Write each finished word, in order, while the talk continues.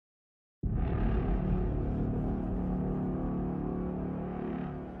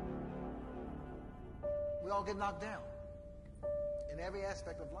all get knocked down in every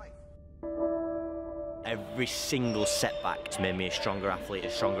aspect of life. Every single setback has made me a stronger athlete,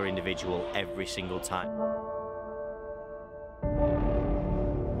 a stronger individual every single time.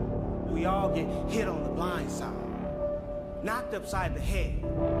 We all get hit on the blind side, knocked upside the head.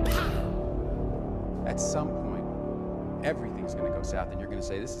 Pow! At some point, everything's going to go south and you're going to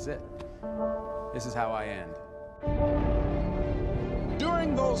say, this is it. This is how I end.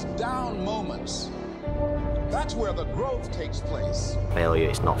 During those down moments, that's where the growth takes place. Failure,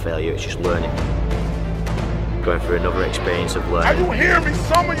 it's not failure, it's just learning. Going through another experience of learning. Are you hearing me?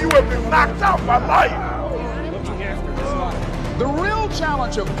 Some of you have been knocked out by life. The real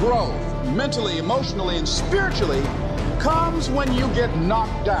challenge of growth, mentally, emotionally, and spiritually, comes when you get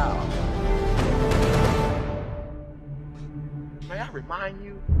knocked down. May I remind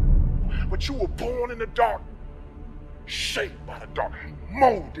you, but you were born in the dark, shaped by the dark,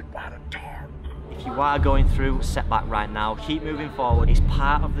 molded by the dark. If you are going through a setback right now, keep moving forward. It's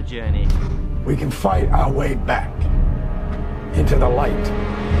part of the journey. We can fight our way back into the light.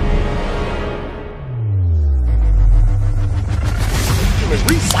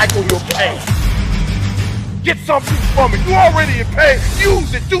 Recycle your pain. Get something from it. You already in pain.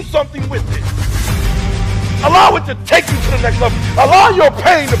 Use it. Do something with it. Allow it to take you to the next level. Allow your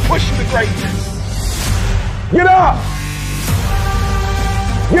pain to push you to greatness. Get up!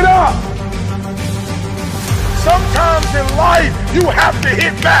 Get up! Sometimes in life, you have to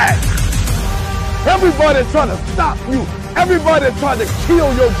hit back. Everybody's trying to stop you. Everybody's trying to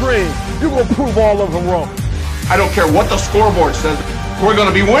kill your dreams. You're going to prove all of them wrong. I don't care what the scoreboard says. We're going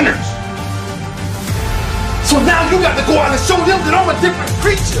to be winners. So now you got to go out and show them that I'm a different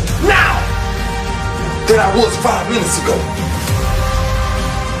creature now than I was 5 minutes ago.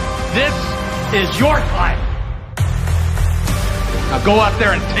 This is your time. Now go out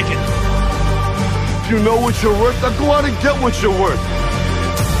there and take it. If you know what you're worth, now go out and get what you're worth.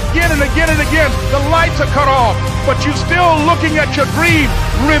 Again and again and again, the lights are cut off, but you're still looking at your dream,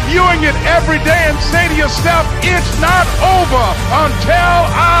 reviewing it every day and say to yourself, it's not over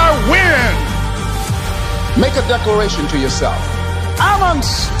until I win. Make a declaration to yourself. I'm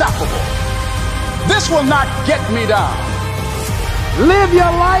unstoppable. This will not get me down. Live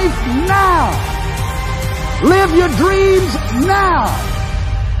your life now. Live your dreams now.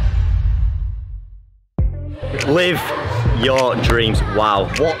 Live your dreams. Wow,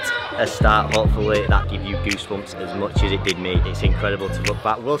 what a start. Hopefully that gave you goosebumps as much as it did me. It's incredible to look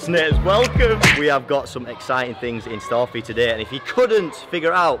back. WILSONATORs, welcome. We have got some exciting things in store for you today, and if you couldn't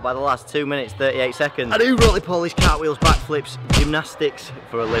figure out by the last 2 minutes 38 seconds, I do roly-polies, cartwheels, backflips, gymnastics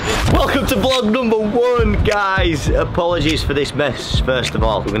for a living. Welcome to vlog number 1, guys. Apologies for this mess. First of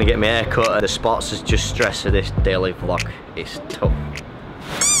all, we're gonna get my hair cut, and the spots is just stress of this daily vlog. It's tough.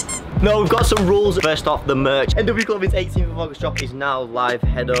 No, we've got some rules. First off, the merch. NW Clothing's 18th of August drop is now live.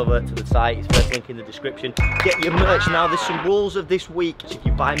 Head over to the site. It's first link in the description. Get your merch now. There's some rules of this week. If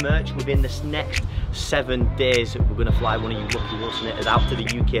you buy merch within this next 7 days, we're going to fly one of you lucky WILSONATORs out to the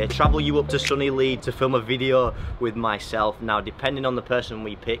UK, travel you up to sunny Leeds to film a video with myself. Now, depending on the person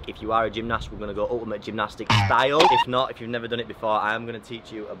we pick, if you are a gymnast, we're going to go ultimate gymnastic style. If not, if you've never done it before, I am going to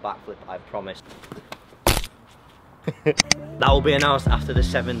teach you a backflip, I promise. That will be announced after the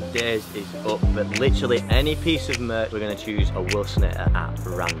 7 days is up, but literally any piece of merch, we're going to choose a WILSONATOR at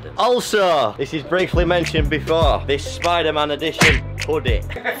random. Also, this is briefly mentioned before, this Spider-Man edition hoodie.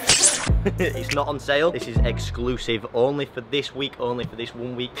 It's not on sale. This is exclusive only for this week, only for this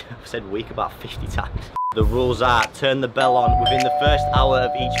 1 week. I've said week about 50 times. The rules are, turn the bell on within the first hour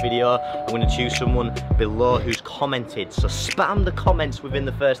of each video. I'm going to choose someone below who's commented. So spam the comments within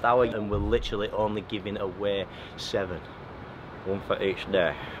the first hour, and we're literally only giving away 7. 1 for each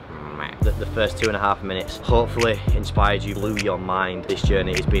day. The first 2.5 minutes hopefully inspired you, blew your mind. This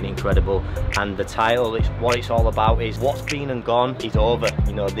journey has been incredible, and the title, what it's all about is what's been and gone is over.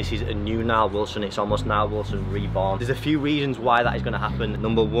 You know, this is a new Nile Wilson. It's almost Nile Wilson reborn. There's a few reasons why that is going to happen.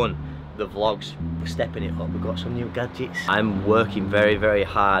 Number 1, the vlogs, we're stepping it up. We've got some new gadgets. I'm working very, very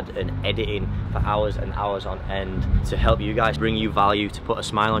hard and editing for hours and hours on end to help you guys, bring you value, to put a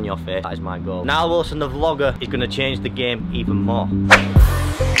smile on your face. That is my goal. Nile Wilson, the vlogger, is going to change the game even more.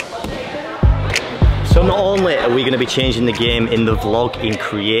 So not only are we going to be changing the game in the vlog, in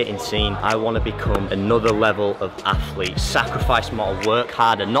creating scene, I want to become another level of athlete. Sacrifice more, work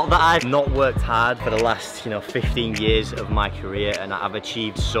harder. Not that I've not worked hard for the last, 15 years of my career, and I've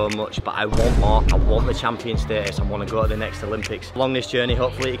achieved so much, but I want more. I want the champion status. I want to go to the next Olympics. Along this journey,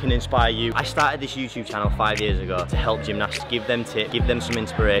 hopefully it can inspire you. I started this YouTube channel 5 years ago to help gymnasts, give them tips, give them some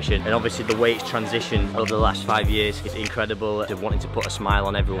inspiration, and obviously the way it's transitioned over the last 5 years is incredible, to wanting to put a smile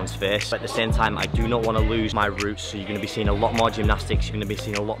on everyone's face. But at the same time, I do not want want to lose my roots, so you're going to be seeing a lot more gymnastics. You're going to be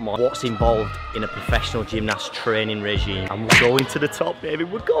seeing a lot more what's involved in a professional gymnast training regime. And we're going to the top, baby.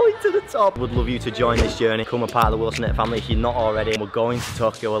 We're going to the top. Would love you to join this journey. Become a part of the WILSONATOR family if you're not already. We're going to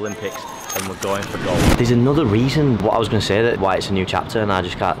Tokyo Olympics and we're going for gold. There's another reason what I was going to say, that why it's a new chapter, and I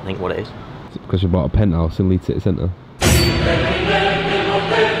just can't think what it is. It's because you bought a penthouse in Leeds City Centre.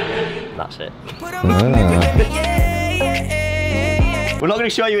 That's it. We're not going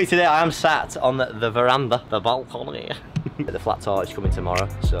to show you it today. I am sat on the veranda, the balcony. The flat tour is coming tomorrow,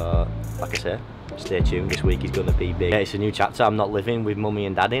 so like I say, stay tuned. This week is going to be big. Yeah, it's a new chapter. I'm not living with mummy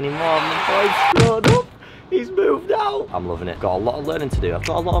and daddy anymore. My boy's grown up. He's moved out. I'm loving it. Got a lot of learning to do. I've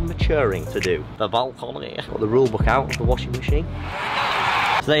got a lot of maturing to do. The balcony. Got the rule book out of the washing machine.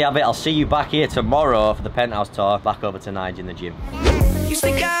 So there you have it. I'll see you back here tomorrow for the penthouse tour. Back over to Nige in the gym. You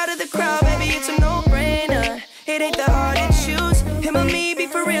stick out of the crowd, baby, it's a no-brainer. It ain't the hard to choose. Him or me, be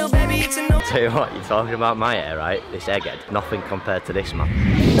for real, baby, it's a no. Tell you what, you're talking about my hair, right? This egghead, nothing compared to this, man.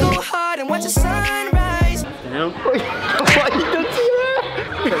 Go hard and watch the sunrise. What have you done to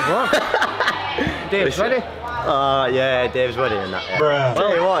your hair? Dave's ready. Yeah, Dave's wedding and that. Yeah. Bruh.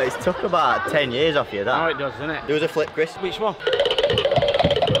 Tell you what, it's took about 10 years off you, that. Oh, it does, doesn't it? Do us a flip, Chris. Which one?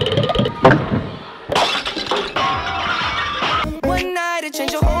 One night to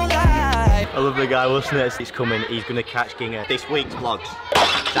change your whole life. I love the guy, WILSONATOR. He's coming, he's gonna catch Ginger. This week's vlogs.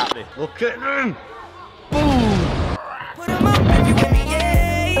 Tap me. Look at him! Boom! Put him up if you with me, yeah.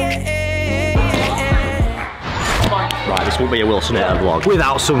 Right, this won't be a WILSONATOR vlog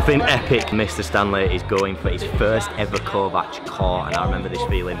without something epic. Mr. Stanley is going for his first ever Kovac core, and I remember this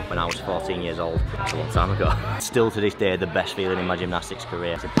feeling when I was 14 years old. That's a long time ago. Still to this day, the best feeling in my gymnastics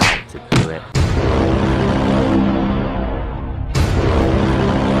career. It's about to do it.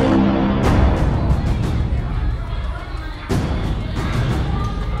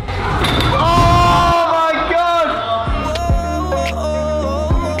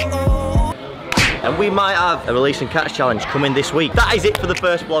 And we might have a release and catch challenge coming this week. That is it for the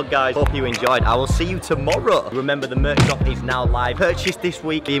first vlog, guys. Hope you enjoyed. I will see you tomorrow. Remember, the merch shop is now live. Purchase this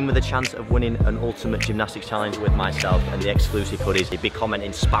week, in with a chance of winning an ultimate gymnastics challenge with myself and the exclusive hoodies. Be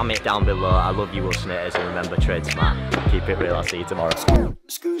commenting, spam it down below. I love you, WILSONATORs, and remember, trade smart. Keep it real. I'll see you tomorrow.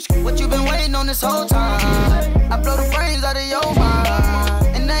 What you been waiting on this whole time? I blow the brains out of your mind.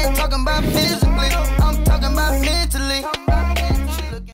 And I ain't talking about physically, I'm talking about mentally.